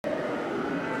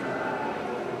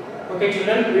Okay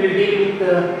children, we will deal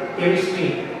with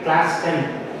chemistry class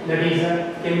 10, that is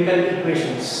chemical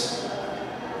equations.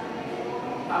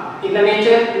 In the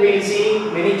nature we will see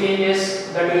many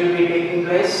changes that will be taking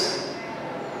place.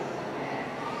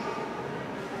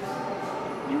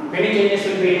 Many changes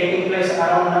will be taking place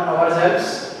around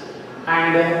ourselves,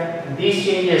 and these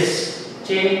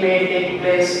change may take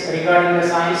place regarding the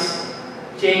size,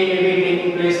 change may be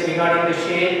taking place regarding the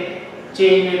shape,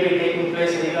 change may be taking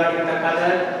place regarding the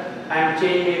color, and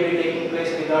change may be taking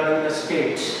place regarding the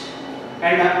state.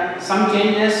 And some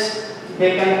changes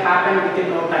they can happen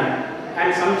within no time,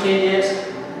 and some changes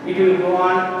it will go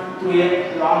on through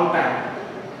a long time,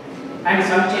 and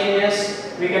some changes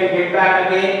we can get back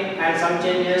again, and some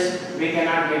changes we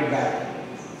cannot get back.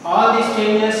 All these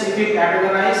changes, if we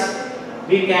categorize,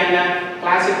 we can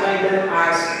classify them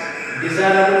as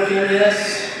desirable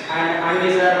changes and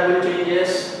undesirable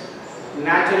changes,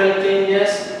 natural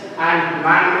changes and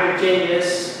man-made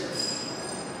changes,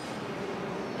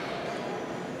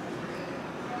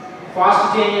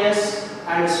 fast changes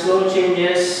and slow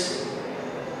changes,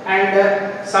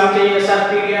 and some changes are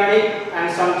periodic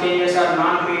and some changes are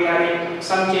non-periodic,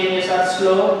 some changes are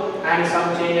slow and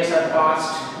some changes are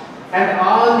fast. And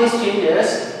all these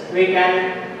changes we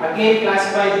can again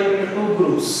classify them into two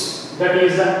groups, that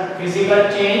is physical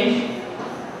change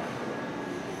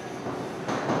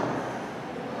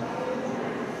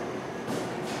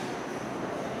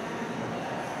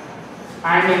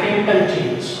and a chemical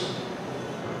change.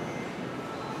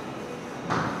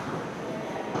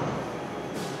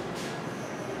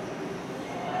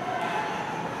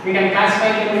 We can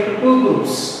classify them into two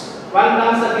groups. One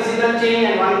comes the physical change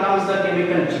and one comes the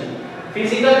chemical change.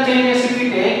 Physical changes, if we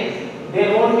take,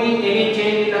 there won't be any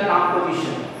change in the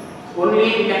composition. Only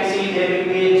we can see there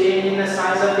will be a change in the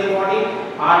size of the body,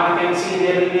 or we can see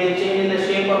there will be a change in the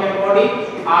shape of a body,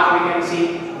 or we can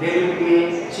see there will be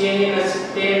a change in the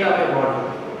state of a body.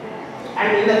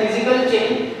 And in the physical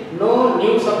change, no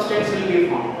new substance will be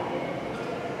formed.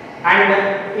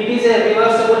 And it is a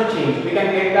reversible change. We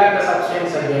can get back the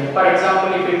substance again. For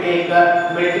example, if we take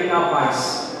the melting of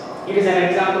ice, it is an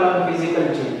example of the physical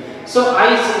change. So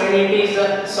ice, when it is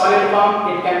a solid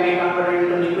form, it can be converted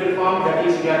into liquid form, that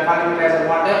is we are calling it as a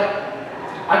water.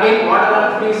 Again, water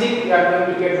on freezing, we are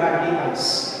going to get back the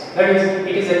ice. That is,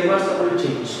 it is a reversible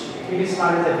change. It is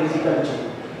called as a physical change.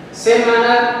 Same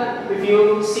manner, if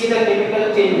you see the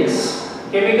chemical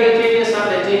changes are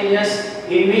the changes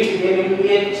in which there will be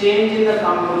a change in the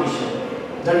composition.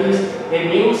 That is, a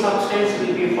new substance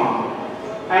will be formed,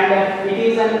 and it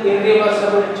is an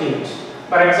irreversible change.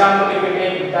 For example, if you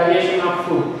take digestion of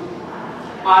food,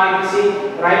 or if you see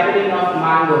ripening of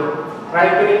mango.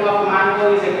 Ripening of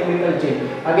mango is a chemical change.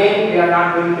 Again, we are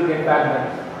not going to get back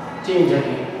that change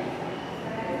again.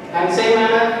 And same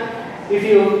manner, if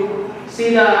you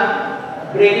see the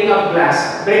breaking of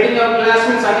glass. Breaking of glass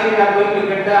means again we are going to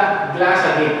get the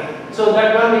glass again. So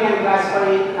that one we can classify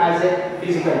it as a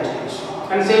physical change.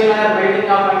 And same manner, melting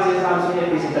of ice is also a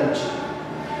physical change.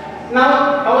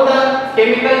 Now, how the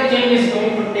chemical change is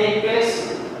going to take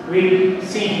place, we will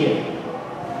see here.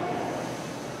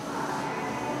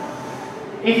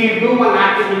 If you do one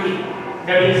activity,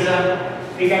 that is,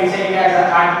 we can say it as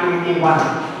activity 1.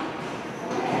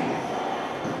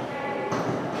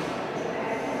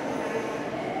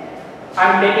 I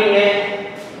am taking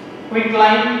a quick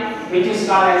line which is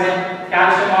called as a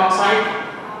calcium oxide,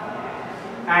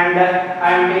 and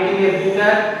I am taking a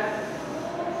beaker,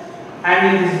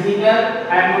 and in this beaker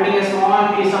I am putting a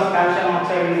small piece of calcium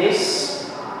oxide in this,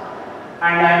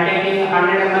 and I am taking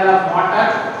 100 ml of water,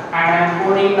 and I am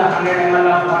pouring the 100 ml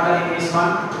of water in this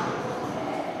one,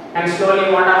 and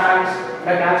slowly what happens,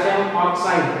 the calcium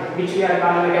oxide, which we are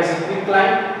calling it as a quick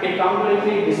line, it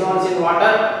completely dissolves in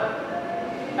water,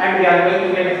 and we are going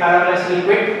to get a colorless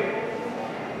liquid.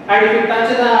 And if you touch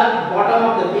the bottom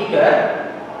of the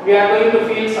beaker, we are going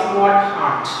to feel somewhat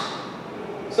hot.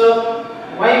 So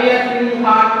why we are feeling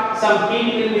hot? Some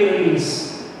heat will be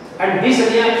released, and this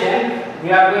reaction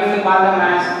we are going to call them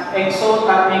as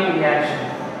exothermic reaction.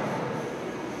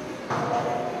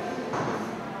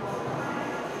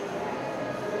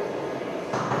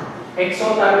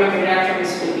 Exothermic reaction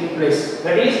is taking place.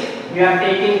 That is, we are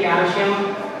taking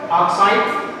calcium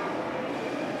oxide,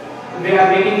 we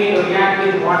are making it react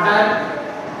with water,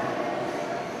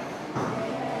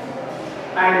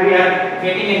 and we are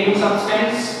getting a new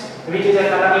substance which is a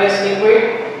colorless liquid,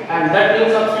 and that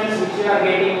new substance which we are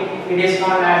getting, it is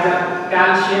called as a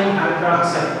calcium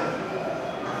hydroxide.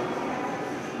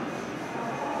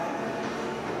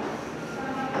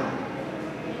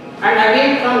 And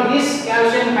again from this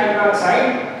calcium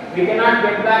hydroxide we cannot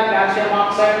get back calcium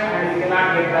oxide and we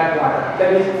cannot get back water.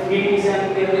 That is, it is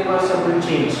an irreversible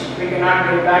change. We cannot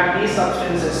get back these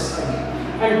substances again.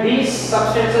 And these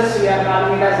substances we are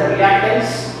calling it as a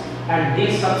reactants, and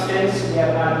these substances we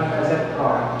are calling it as a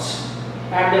product.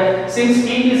 And since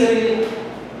heat is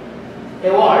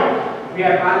evolved, we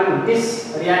are calling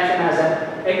this reaction as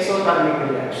an exothermic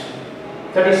reaction.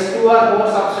 That is, two or more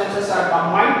substances are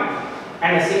combined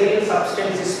and a single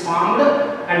substance is formed,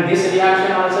 and this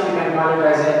reaction also we can call it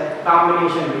as a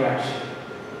combination reaction.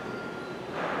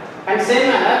 And same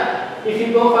manner, if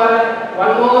you go for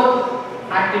one more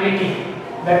activity,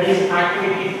 that is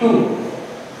activity 2.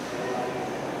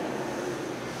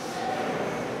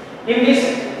 In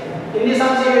this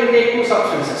also we will take two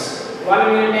substances.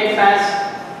 One we will take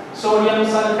as sodium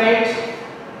sulfate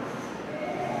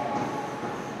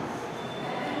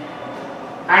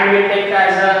and we will take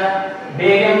as a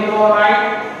barium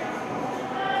chloride.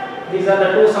 These are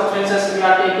the two substances we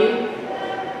are taking,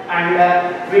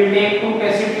 and we will take two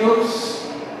test tubes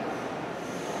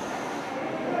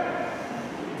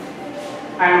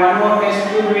and one more test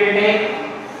tube we will take.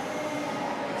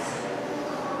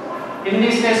 In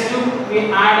this test tube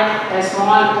we add a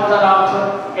small powder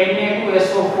of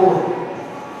Na2SO4.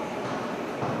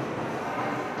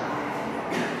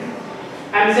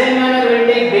 And same manner we will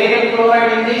take barium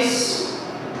chloride in this,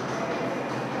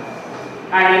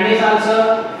 and in this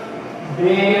also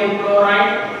barium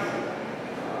chloride,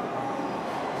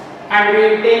 and we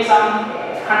will take some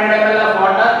 100 ml of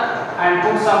water and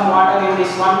put some water in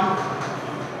this one,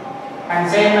 and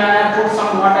same manner put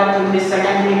some water in this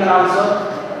second beaker also.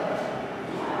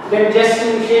 Then just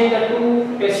to shake the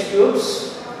two test tubes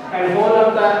and hold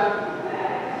up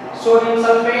the sodium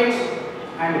sulfate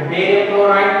and barium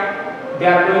chloride. They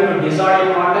are going to dissolve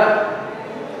in water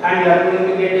and you are going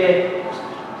to get a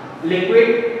liquid,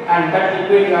 and that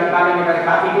liquid you are calling it as,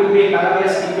 it will be a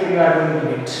colorless liquid you are going to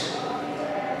get.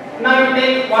 Now you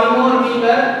take one more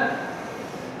beaker,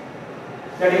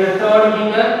 that is the third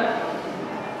beaker,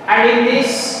 and in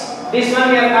this one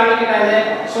we are calling it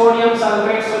as a sodium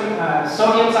sulfate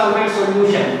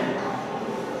solution.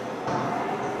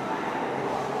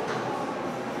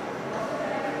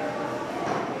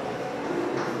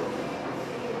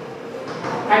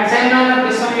 And same manner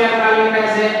this one we are calling it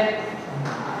as a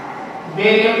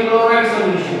barium chloride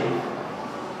solution.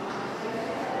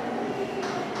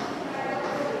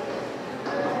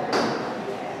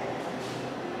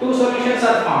 Two solutions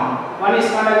are formed. One is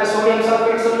called as a sodium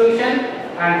sulfate solution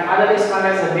and other is called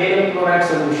as a barium chloride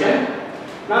solution.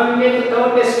 Now we take the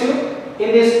third test tube.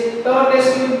 In this third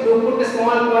test tube, you put a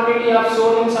small quantity of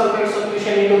sodium sulfate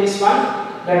solution into this one.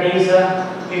 That is,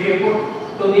 if you put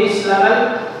to this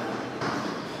level,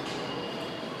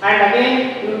 and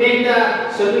again you take the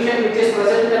solution which is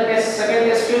present in the second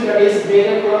test tube, that is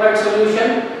barium chloride solution,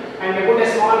 and you put a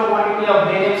small quantity of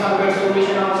barium sulfate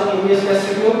solution also in this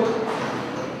test tube.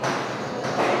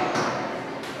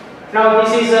 Now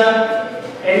this is a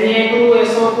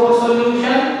Na2SO4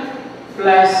 solution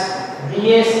plus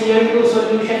BaCl2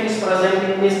 solution is present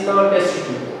in this third test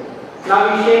tube.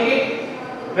 Now we shake it.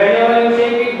 Whenever you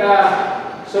shake it,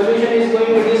 the solution is going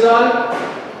to dissolve.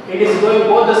 It is going,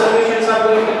 both the solutions are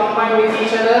going to combine with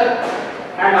each other,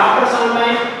 and after some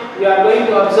time you are going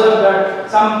to observe that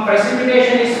some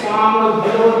precipitation is formed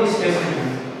below this test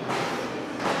tube.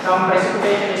 Some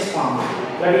precipitation is formed.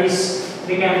 That is,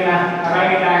 we can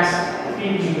write it as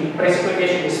PG,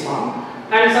 precipitation is formed.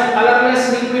 And some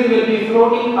colorless liquid will be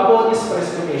floating above this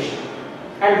precipitation.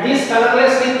 And this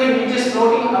colorless liquid which is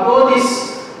floating above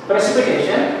this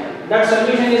precipitation, that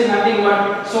solution is nothing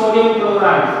but sodium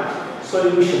chloride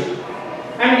solution.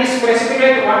 And this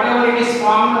precipitate, whatever it is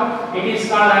formed, it is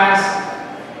called as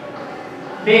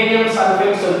barium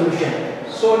sulfate solution.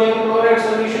 Sodium chloride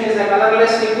solution is a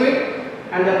colorless liquid,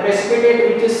 and the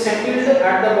precipitate which is settled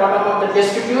at the bottom of the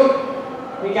test tube,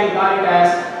 we can call it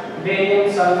as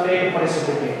barium sulfate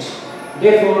precipitate.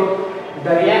 Therefore, the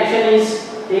reaction is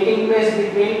taking place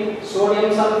between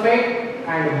sodium sulfate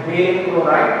and barium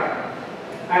chloride.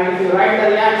 And if you write the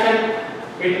reaction,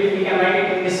 we can write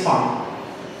it in this form.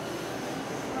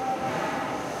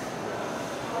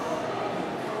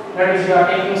 That is, you are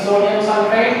taking sodium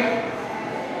sulfate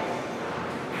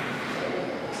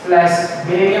plus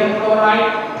barium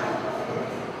chloride.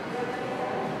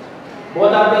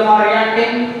 Both of them are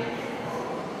reacting,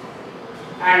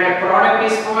 and a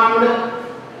product is formed.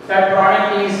 That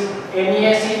product is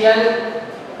NaCl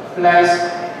plus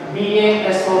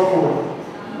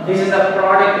BaSO4. This is the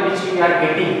product which we are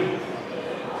getting.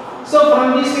 So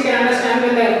from this we can understand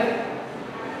when the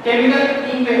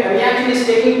chemical reaction is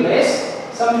taking place,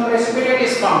 some precipitate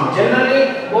is formed.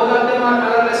 Generally, both of them are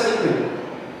colorless liquid.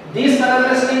 These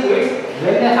colorless liquids,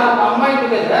 when they have combined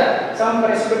together, some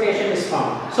precipitation is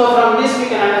formed. So from this we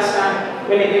can understand,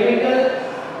 when a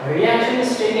chemical reaction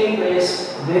is taking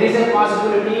place, there is a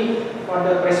possibility for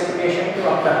the precipitation to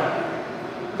occur.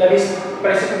 That is,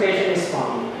 precipitation is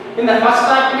formed. In the first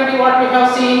activity, what we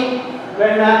have seen,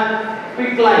 when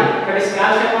quicklime, that is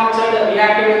calcium oxide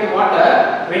reacted with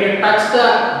water, when you touch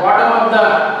the bottom of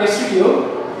the test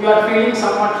tube, you are feeling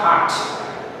somewhat hot.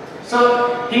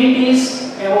 So heat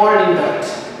is evolved in that.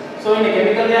 So in a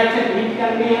chemical reaction, heat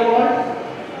can be evolved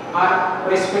or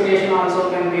precipitation also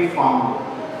can be formed.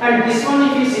 And this one,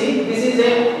 if you see, this is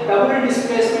a double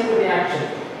displacement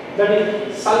reaction. That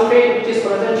is sulfate which is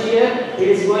present here, it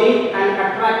is going and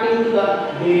attracting to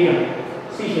the barium.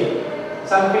 See here,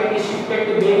 sulfate is shifted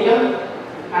to barium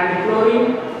and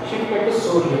chlorine shifted to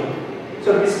sodium.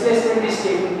 So displacement is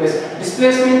taking place.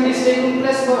 Displacement is taking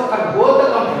place for both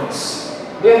the components.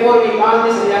 Therefore, we call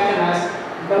this reaction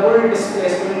as double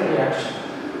displacement reaction.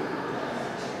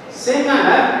 Same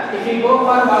manner, if we go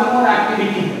for one more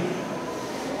activity,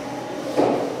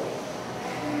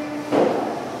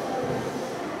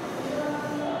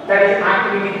 that is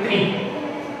activity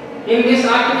 3. In this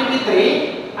activity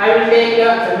 3, I will take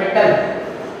a metal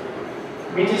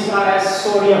which is known as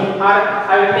sodium, or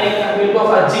I will go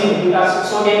for zinc because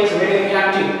sodium is very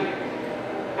reactive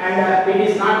and it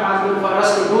is not possible for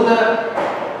us to do the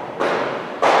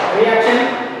reaction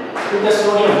with the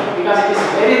sodium because it is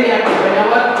very reactive.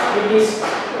 Whenever it is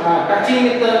touching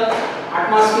with the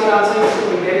atmosphere also,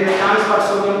 there is a chance for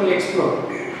sodium to explode.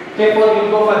 Therefore, we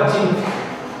will go for zinc,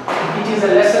 which is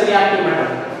a less reactive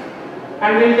metal.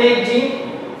 And we will take zinc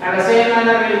and the same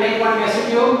manner we will take one test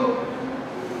tube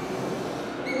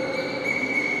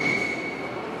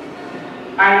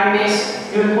and in this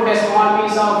you will put a small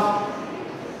piece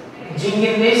of zinc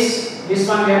in this. This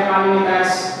one we are calling it as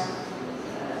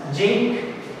zinc,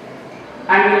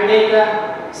 and we will take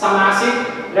some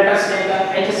acid. Let us take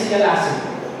HCl acid,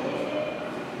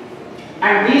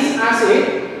 and this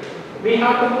acid we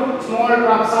have to put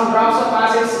some drops of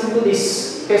acids into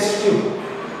this test tube.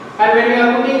 And when we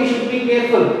are putting, we should be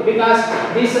careful because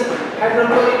this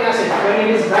hydrochloric acid, when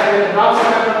it is dry, when the drops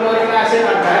of hydrochloric acid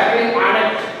are directly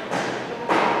added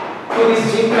to this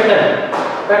zinc metal,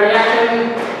 the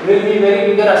reaction will be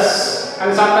very vigorous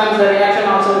and sometimes the reaction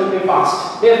also will be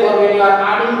fast. Therefore, when you are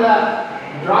adding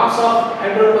the drops of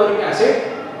hydrochloric acid,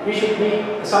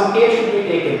 some care should be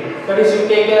taken. That is, you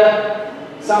take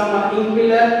some ink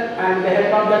pillar and with the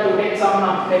help of that you take some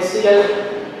HCl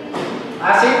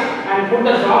acid and put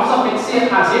the drops of HCl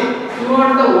acid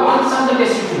toward the walls of the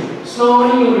test tube.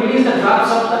 Slowly you release the drops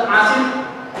of the acid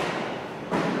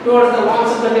towards the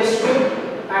walls of the test tube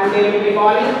and they will be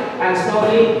falling, and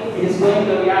slowly it is going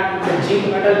to react with the zinc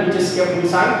metal which is kept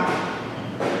inside.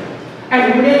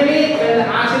 And immediately when the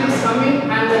acid is coming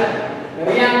and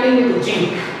reacting with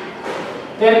zinc,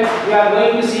 then we are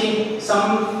going to see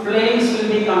some flames will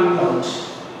be coming out.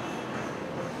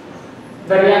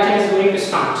 The reaction is going to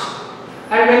start.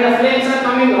 And when the flames are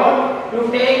coming out, you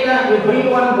bring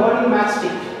one burning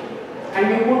matchstick and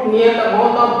you put near the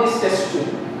mouth of this test tube.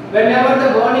 Whenever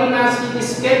the burning matchstick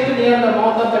is kept near the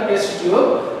mouth of the test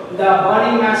tube, the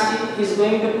burning matchstick is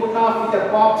going to put off with a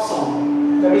pop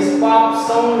sound. That is, pop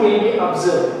sound will be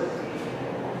observed.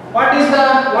 What we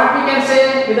can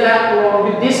say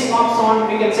with this pop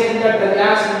sound? We can say that the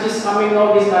gas which is coming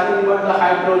out is nothing but the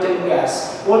hydrogen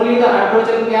gas. Only the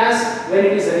hydrogen gas, when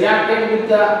it is reacted with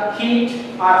the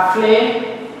heat or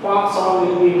flame, pop sound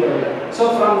will be developed.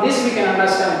 So from this we can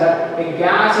understand that the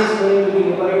gas is going to be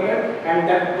liberated, and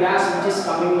that gas which is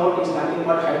coming out is nothing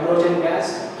but hydrogen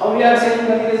gas. How we are saying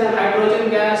that it is a hydrogen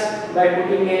gas? By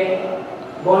putting a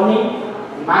burning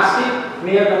mastic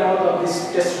near the mouth of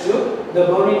this test tube. The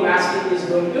burning mastic is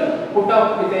going to put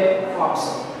out with a pop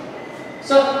sound.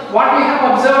 So what we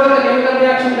have observed in the chemical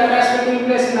reaction that has taken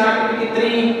place in activity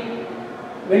 3,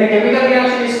 when a chemical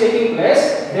reaction is taking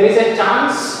place, there is a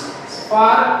chance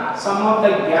for some of the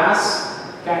gas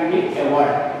can be evolved.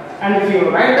 And if you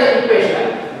write the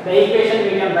equation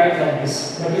we can write like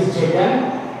this. That is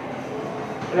Zn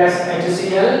plus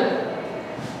HCl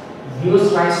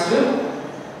gives rise to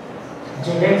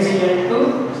ZnCl2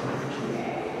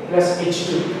 plus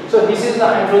H2. So this is the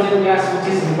hydrogen gas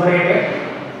which is liberated.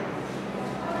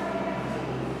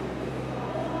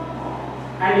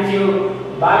 And if you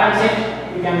balance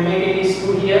it, you can make it is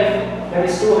 2 here. That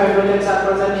is 2 hydrogens are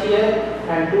present here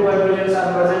and 2 hydrogens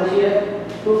are present here.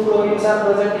 2 fluorines are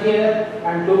present here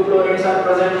and 2 chlorines are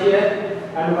present here.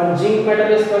 and one zinc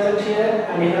metal is present here,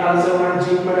 and here also one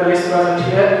zinc metal is present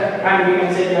here, and we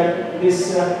can say that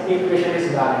this equation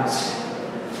is balanced.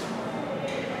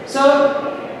 So,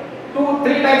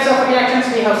 three types of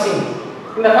reactions we have seen.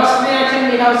 In the first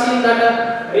reaction, we have seen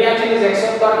that reaction is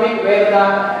exothermic, where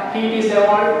the heat is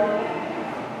evolved,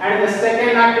 and the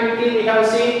second activity we have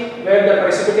seen where the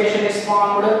precipitation is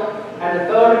formed, and the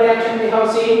third reaction we have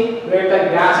seen where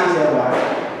the gas is evolved.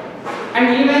 And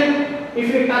even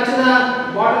if we touch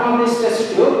the bottom of this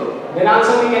test tube, then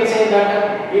also we can say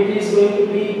that it is going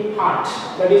to be hot.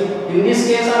 That is, in this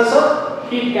case also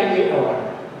heat can be evolved.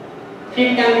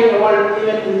 Heat can be evolved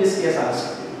even in this case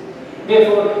also.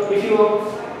 Therefore, if you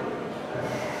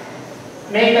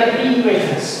make the three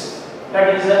equations,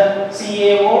 that is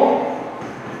CaO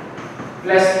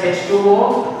plus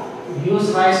H2O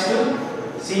gives rise to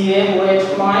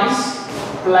CaOH minus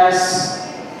plus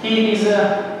heat is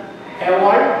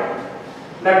evolved.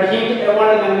 That heat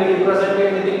evolved can be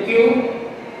represented with the Q.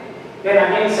 Then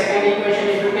again second equation,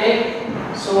 if you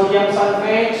take sodium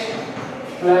sulfate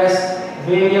plus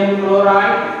barium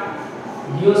chloride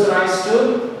gives rise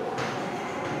to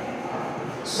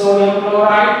sodium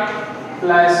chloride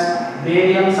plus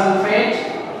barium sulfate,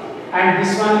 and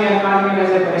this one we are calling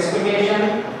as a precipitation,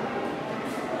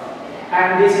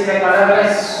 and this is a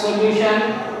colorless solution.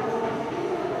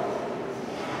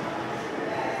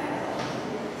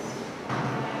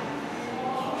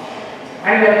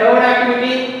 And the third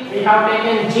activity, we have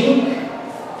taken zinc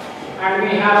and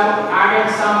we have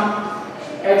added some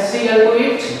HCl to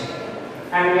it,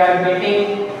 and we are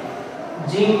getting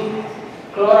zinc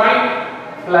chloride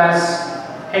plus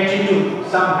H2,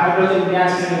 some hydrogen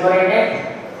gas is liberated.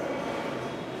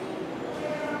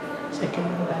 Second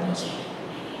one balance.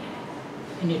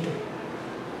 We need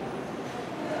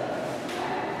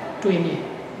to India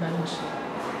balance.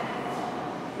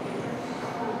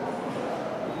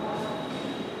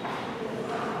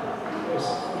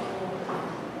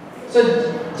 So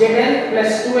Zn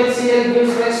plus 2HCl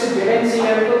gives rise to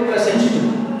ZnCl2 plus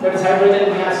H2. That is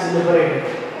hydrogen gas is liberated.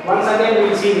 Once again we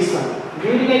will see this one.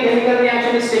 During a chemical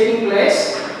reaction is taking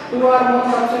place, two or more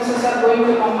substances are going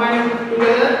to combine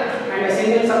together and a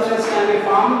single substance can be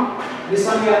formed. This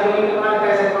one we are going to call it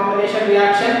as a combination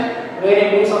reaction where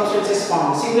a new substance is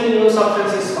formed. Single new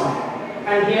substance is formed.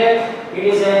 And here it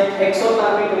is a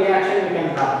exothermic reaction we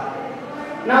can call.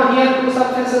 Now here two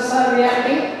substances are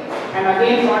reacting, and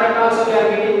again product also we are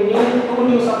getting two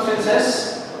new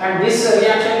substances, and this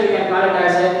reaction we can call it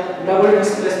as a double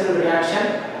displacement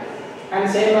reaction. And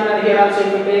same manner here also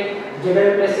if we take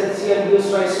Zn plus HCl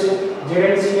gives rise to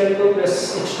ZnCl2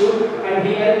 plus H2, and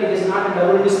here it is not a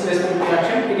double displacement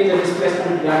reaction, it is a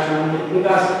displacement reaction only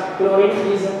because chlorine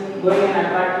is going and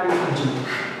attracting zinc.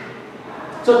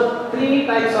 So three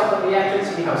types of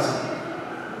reactions we have seen.